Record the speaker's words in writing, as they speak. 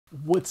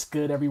What's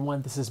good,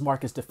 everyone? This is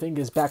Marcus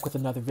dafingaz back with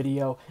another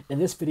video. In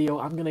this video,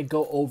 I'm going to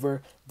go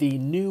over the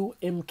new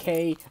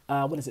MK,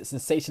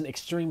 Sensation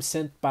Xtreme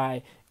synth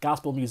by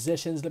gospel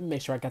musicians. Let me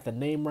make sure I got the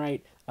name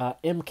right.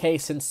 MK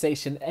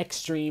Sensation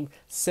Xtreme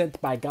synth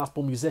by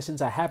gospel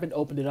musicians. I haven't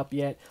opened it up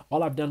yet.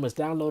 All I've done was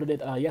downloaded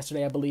it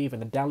yesterday, I believe,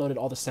 and then downloaded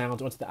all the sounds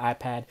onto the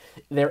iPad.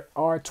 There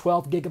are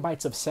 12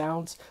 gigabytes of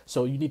sounds,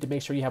 so you need to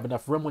make sure you have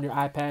enough room on your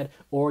iPad,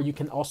 or you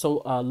can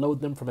also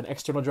load them from an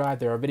external drive.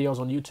 There are videos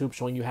on YouTube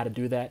showing you how to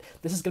do that.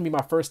 This is going to be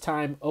my first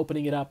time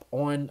opening it up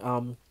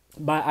on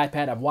my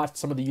iPad. I've watched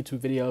some of the YouTube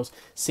videos,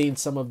 seen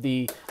some of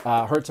the,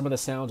 heard some of the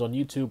sounds on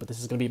YouTube, but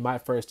this is going to be my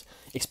first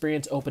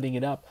experience opening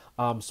it up.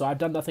 So I've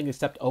done nothing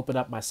except open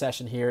up my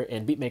session here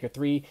in Beatmaker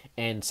 3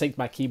 and sync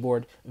my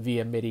keyboard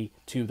via MIDI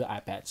to the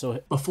iPad. So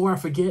before I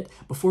forget,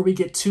 before we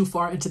get too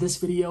far into this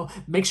video,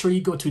 make sure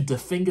you go to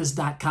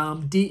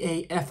dafingaz.com,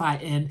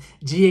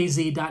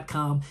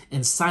 dafingaz.com,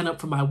 and sign up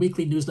for my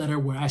weekly newsletter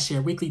where I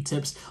share weekly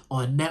tips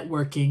on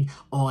networking,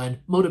 on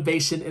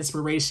motivation,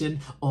 inspiration,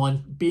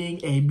 on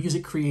being a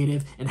music creator,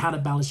 and how to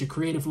balance your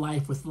creative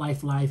life with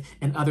life,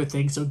 and other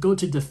things. So go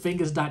to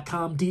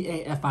dafingaz.com,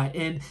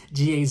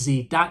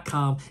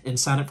 dafingaz.com, and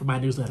sign up for my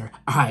newsletter.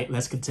 All right,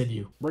 let's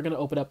continue. We're going to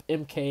open up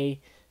MK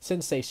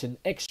Sensation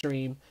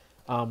Xtreme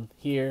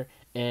here.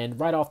 And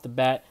right off the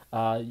bat,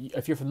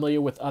 if you're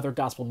familiar with other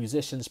gospel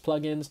musicians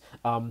plugins,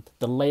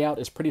 the layout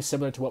is pretty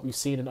similar to what we've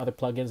seen in other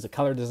plugins, the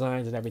color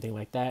designs and everything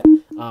like that.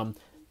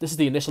 This is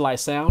the initialized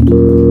sound,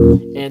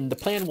 and the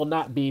plan will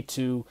not be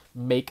to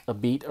make a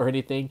beat or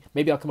anything.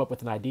 Maybe I'll come up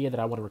with an idea that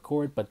I want to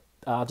record, but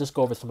I'll just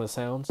go over some of the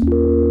sounds. So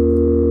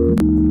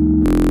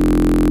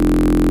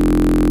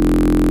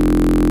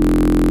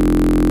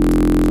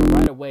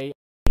right away,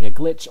 a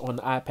glitch on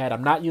the iPad.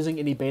 I'm not using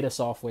any beta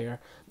software.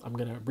 I'm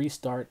going to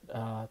restart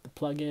the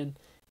plugin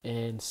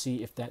and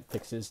see if that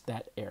fixes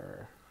that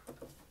error.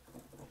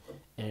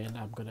 And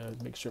I'm going to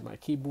make sure my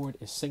keyboard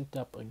is synced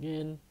up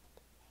again.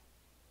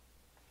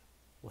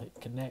 We'll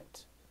hit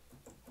connect.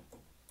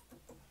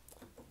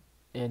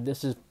 And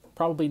this is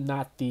probably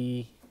not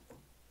the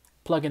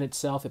plugin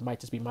itself. It might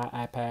just be my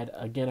iPad.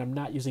 Again, I'm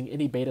not using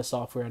any beta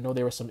software. I know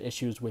there were some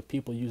issues with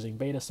people using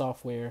beta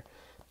software,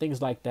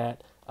 things like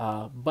that.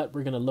 But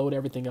we're going to load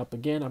everything up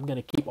again. I'm going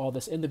to keep all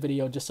this in the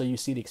video just so you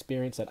see the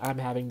experience that I'm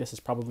having. This is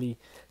probably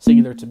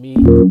singular to me.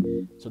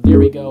 So there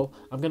we go.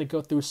 I'm going to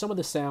go through some of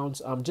the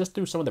sounds, just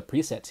through some of the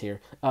presets here.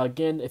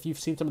 Again, if you've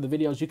seen some of the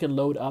videos, you can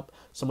load up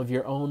some of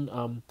your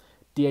own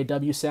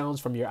DAW sounds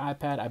from your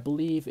iPad. I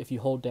believe if you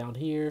hold down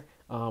here,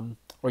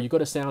 or you go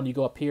to sound, you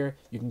go up here,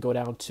 you can go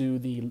down to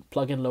the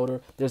plugin loader.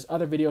 There's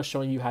other videos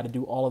showing you how to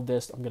do all of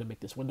this. I'm going to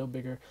make this window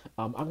bigger.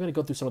 I'm going to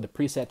go through some of the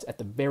presets at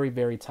the very,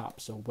 very top.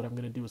 So what I'm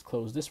going to do is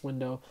close this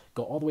window,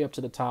 go all the way up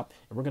to the top,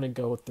 and we're going to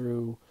go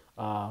through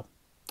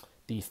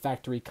the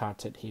factory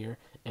content here.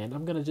 And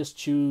I'm going to just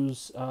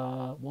choose,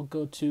 we'll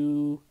go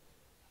to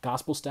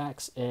gospel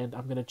stacks, and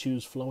I'm going to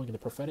choose flowing in the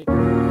prophetic.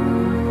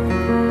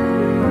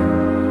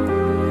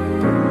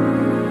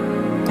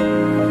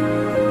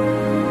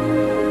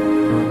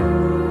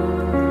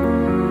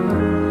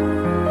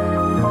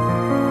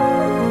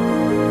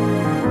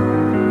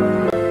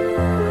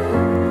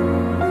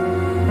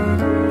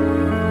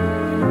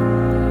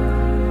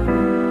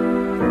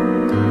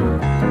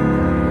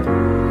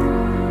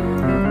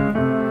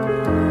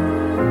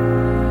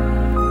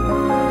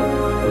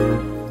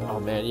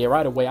 Yeah,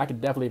 right away, I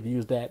could definitely have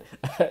used that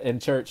in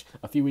church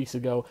a few weeks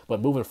ago, but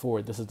moving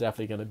forward, this is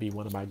definitely going to be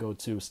one of my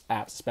go-to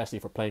apps, especially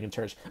for playing in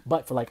church.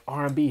 But for like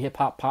R&B,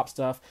 hip-hop, pop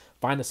stuff,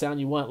 find the sound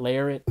you want,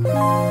 layer it.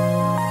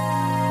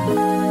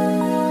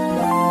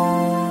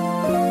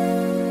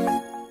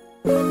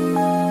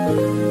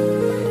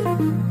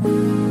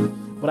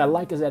 What I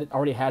like is that it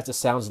already has the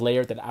sounds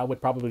layered that I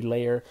would probably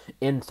layer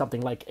in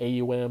something like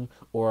AUM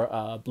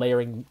or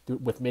layering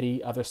with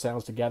MIDI other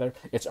sounds together.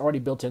 It's already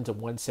built into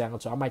one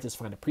sound, so I might just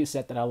find a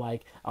preset that I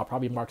like. I'll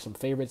probably mark some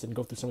favorites and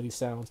go through some of these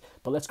sounds.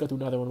 But let's go through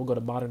another one. We'll go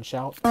to Modern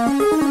Shout.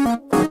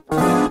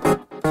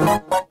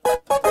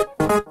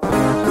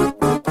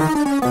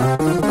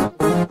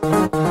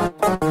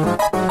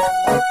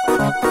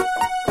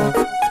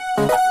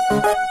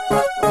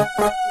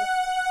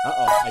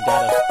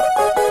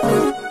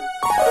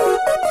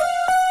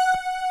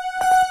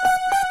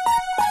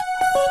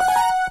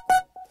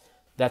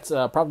 That's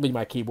probably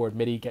my keyboard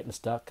MIDI getting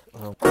stuck.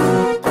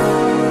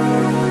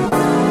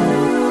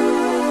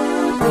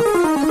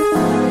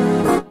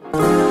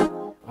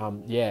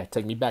 Yeah,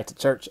 take me back to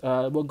church.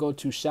 We'll go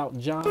to Shout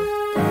John.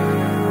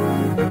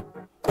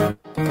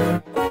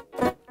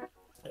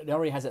 It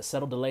already has that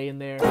subtle delay in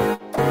there.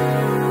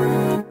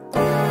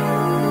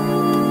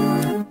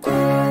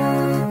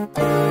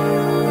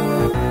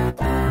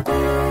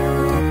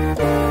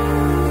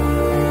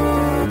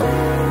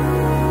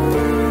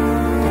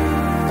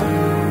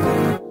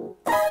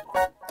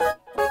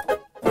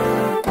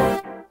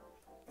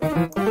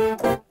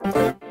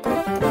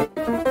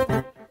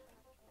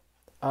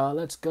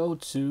 Let's go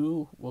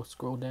to, we'll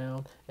scroll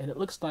down, and it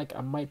looks like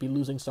I might be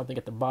losing something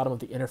at the bottom of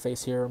the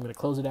interface here. I'm going to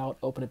close it out,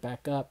 open it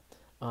back up,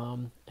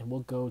 and and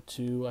we'll go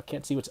to, I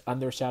can't see what's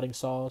under shouting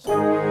saws.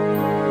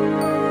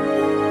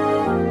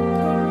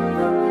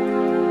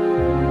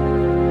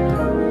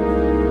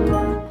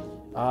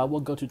 We'll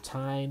go to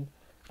Tine.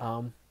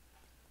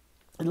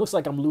 It looks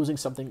like I'm losing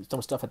some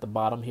stuff at the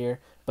bottom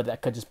here, but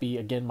that could just be,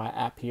 again, my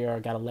app here. I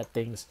gotta let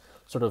things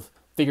sort of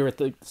figure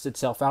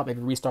itself out, maybe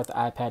restart the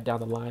iPad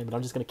down the line, but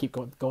I'm just gonna keep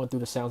going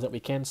through the sounds that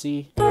we can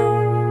see.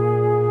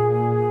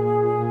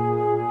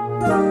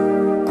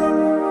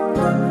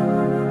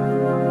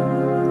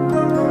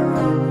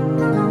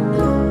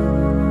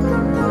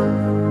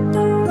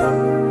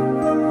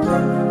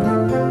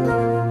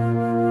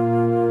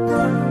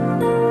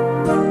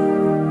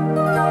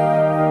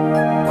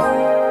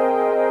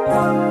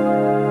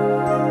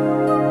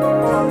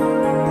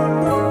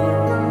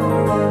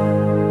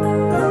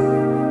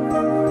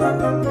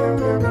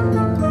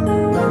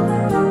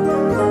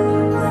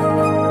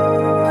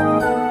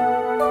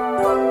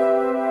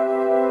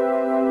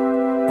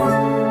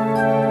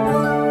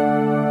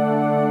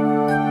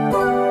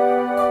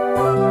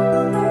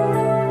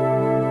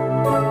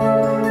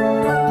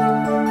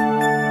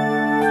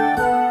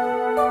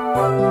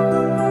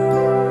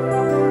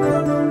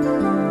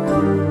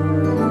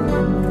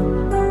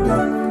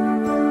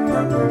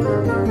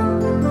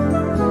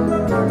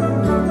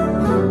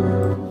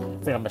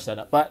 I think I messed that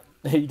up, but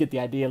you get the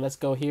idea. Let's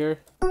go here.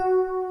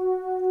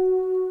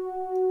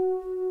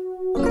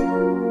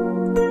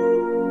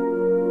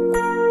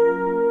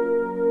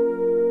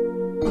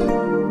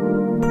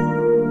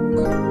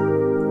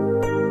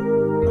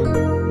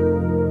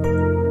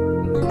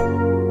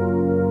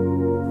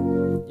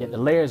 Yeah, the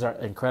layers are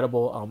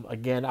incredible.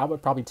 Again, I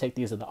would probably take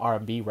these in the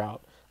R&B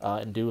route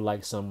and do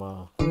like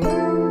some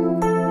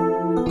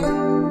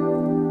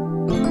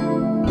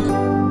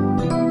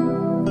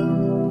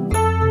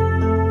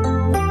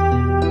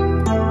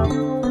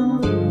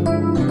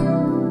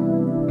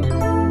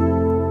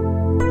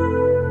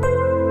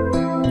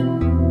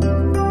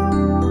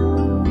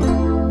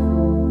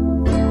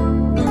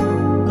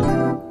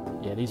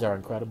these are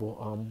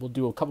incredible. We'll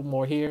do a couple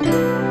more here.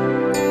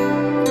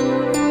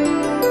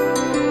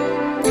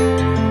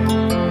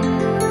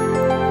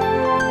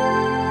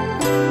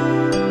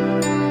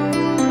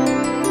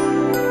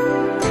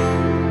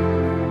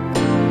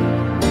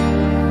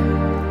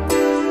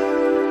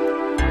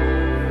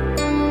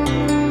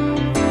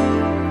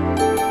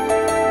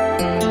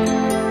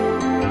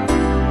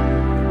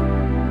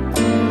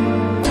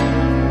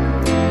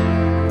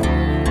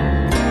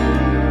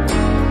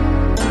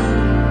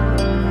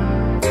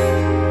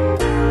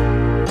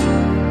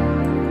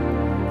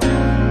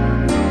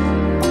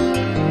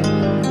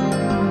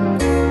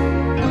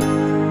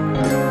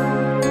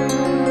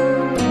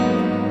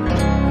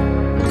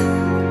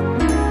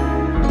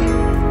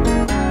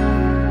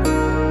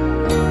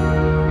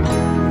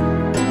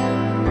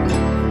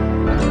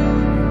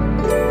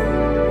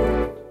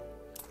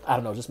 I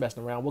don't know, just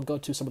messing around. We'll go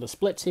to some of the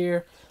splits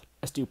here.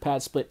 Let's do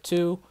pad split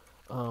 2.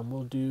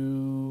 We'll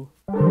do...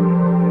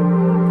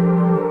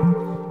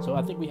 So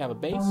I think we have a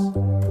bass.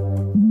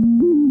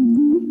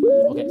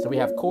 Okay, so we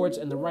have chords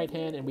in the right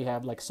hand, and we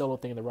have like solo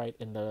thing in the right,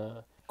 and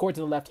the chords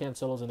in the left hand,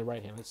 solos in the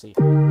right hand. Let's see.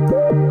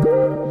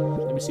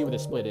 Let me see where the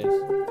split is.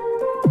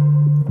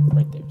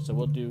 Right there. So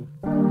we'll do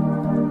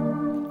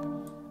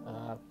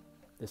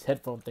this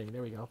headphone thing.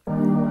 There we go.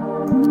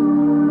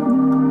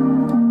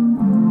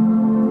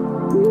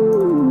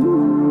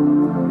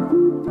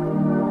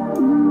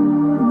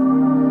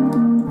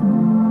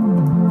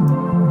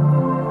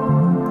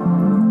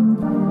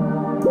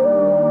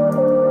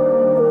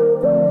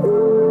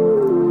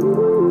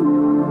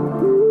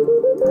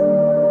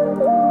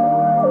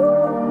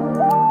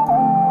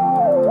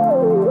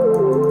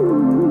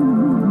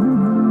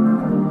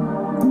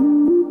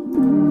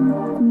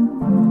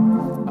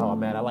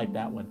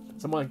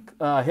 Someone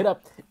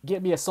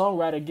get me a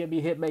songwriter, get me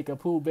a hit maker,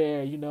 Pooh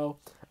Bear, you know,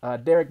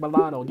 Derek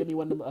Milano, get me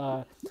one of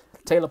them,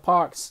 Taylor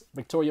Parks,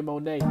 Victoria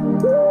Monet.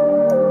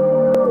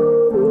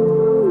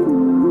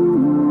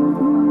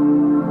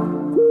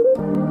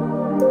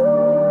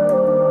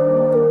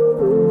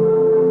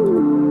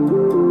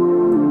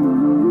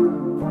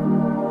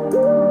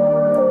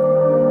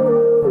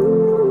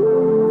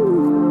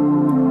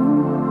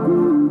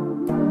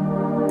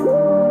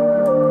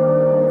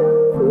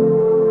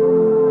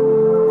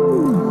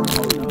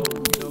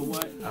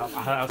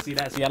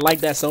 See, I like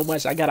that so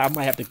much. I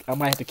might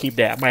have to keep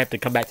that. I might have to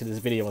come back to this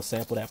video and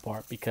sample that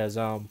part because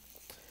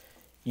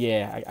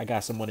yeah, I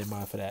got someone in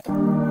mind for that.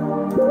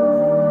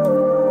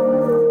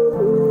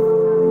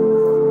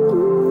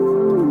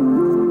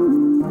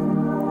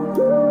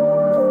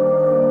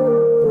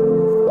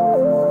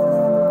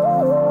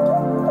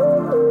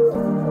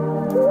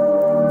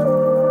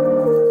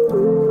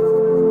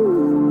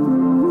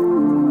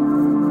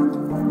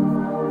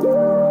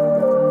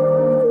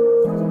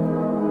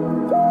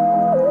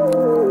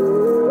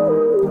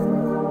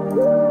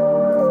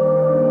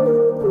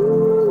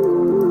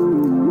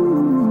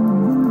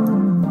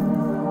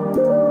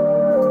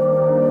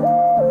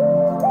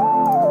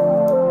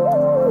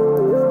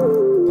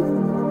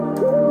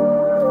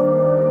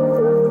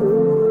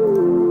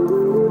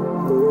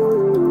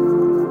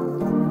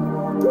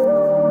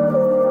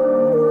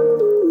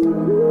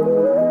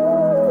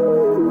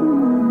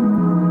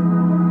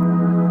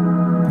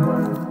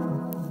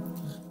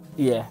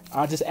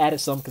 I just added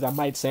some because I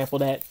might sample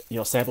that, you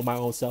know, sample my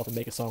own self and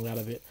make a song out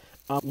of it.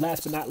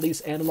 Last but not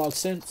least, analog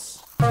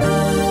synths.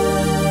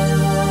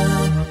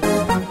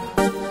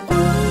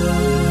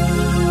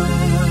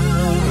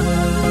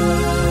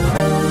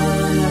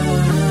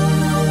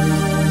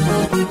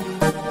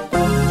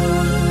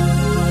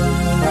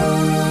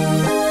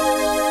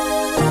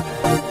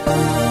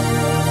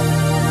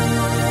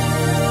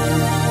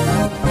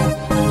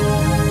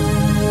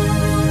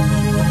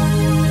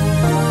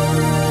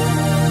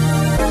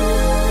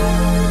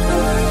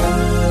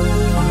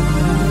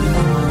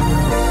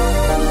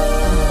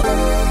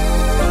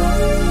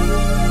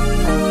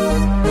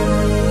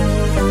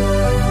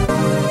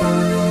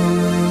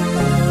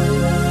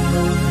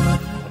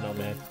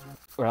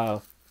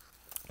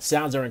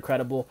 Sounds are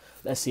incredible.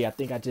 Let's see. I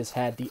think I just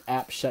had the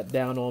app shut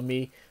down on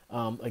me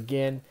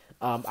again.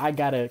 I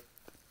gotta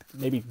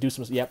maybe do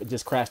some. Yep, it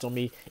just crashed on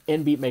me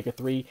in Beatmaker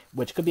 3,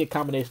 which could be a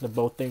combination of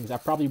both things. I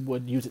probably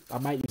would use it. I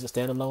might use a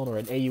standalone or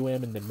an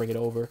AUM and then bring it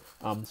over.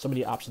 So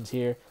many options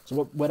here.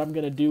 So what I'm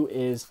gonna do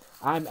is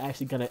I'm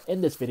actually gonna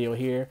end this video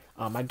here.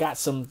 I got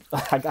some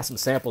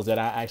samples that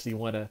I actually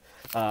want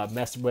to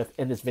mess with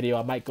in this video.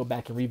 I might go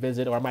back and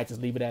revisit, or I might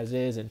just leave it as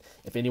is. And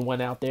if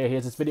anyone out there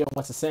hears this video and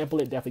wants to sample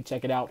it, definitely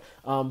check it out.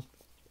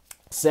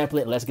 Sample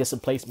it, let's get some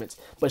placements.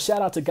 But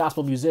shout out to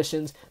gospel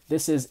musicians.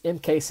 This is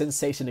MK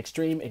Sensation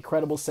Xtreme,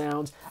 incredible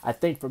sounds. I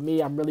think for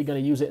me, I'm really going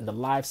to use it in the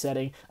live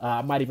setting.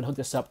 I might even hook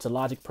this up to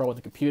Logic Pro on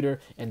the computer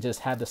and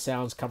just have the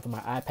sounds come from my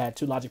iPad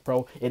to Logic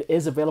Pro. It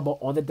is available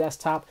on the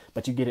desktop,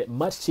 but you get it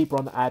much cheaper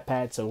on the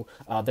iPad. So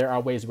there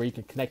are ways where you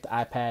can connect the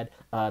iPad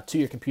to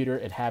your computer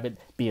and have it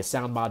be a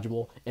sound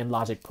module in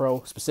Logic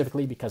Pro,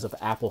 specifically because of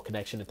Apple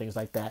connection and things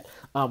like that.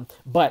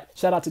 But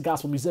shout out to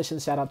gospel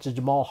musicians. Shout out to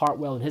Jamal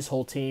Hartwell and his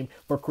whole team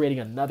for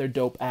creating another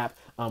dope app.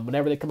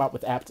 Whenever they come out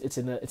with apps, it's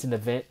an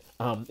event.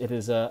 It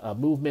is a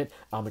movement.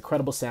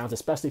 Incredible sounds,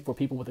 especially for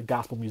people with a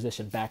gospel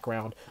musician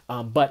background.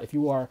 But if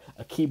you are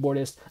a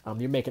keyboardist,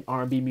 you're making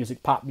R&B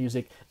music, pop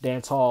music,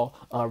 dancehall,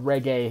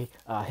 reggae,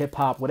 hip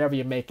hop, whatever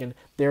you're making,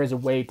 there is a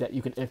way that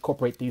you can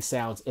incorporate these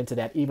sounds into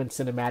that, even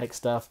cinematic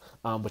stuff,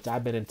 which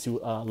I've been into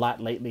a lot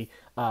lately.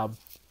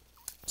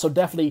 So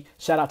definitely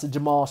shout out to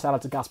Jamal, shout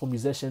out to gospel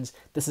musicians.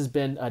 This has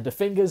been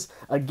dafingaz,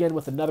 again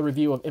with another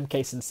review of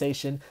MK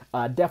Sensation.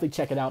 Definitely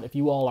check it out if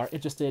you all are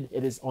interested.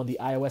 It is on the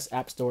iOS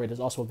App Store. It is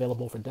also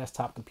available for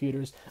desktop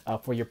computers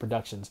for your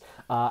productions.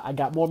 I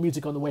got more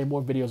music on the way,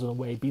 more videos on the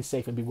way. Be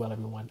safe and be well,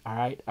 everyone. All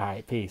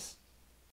right, peace.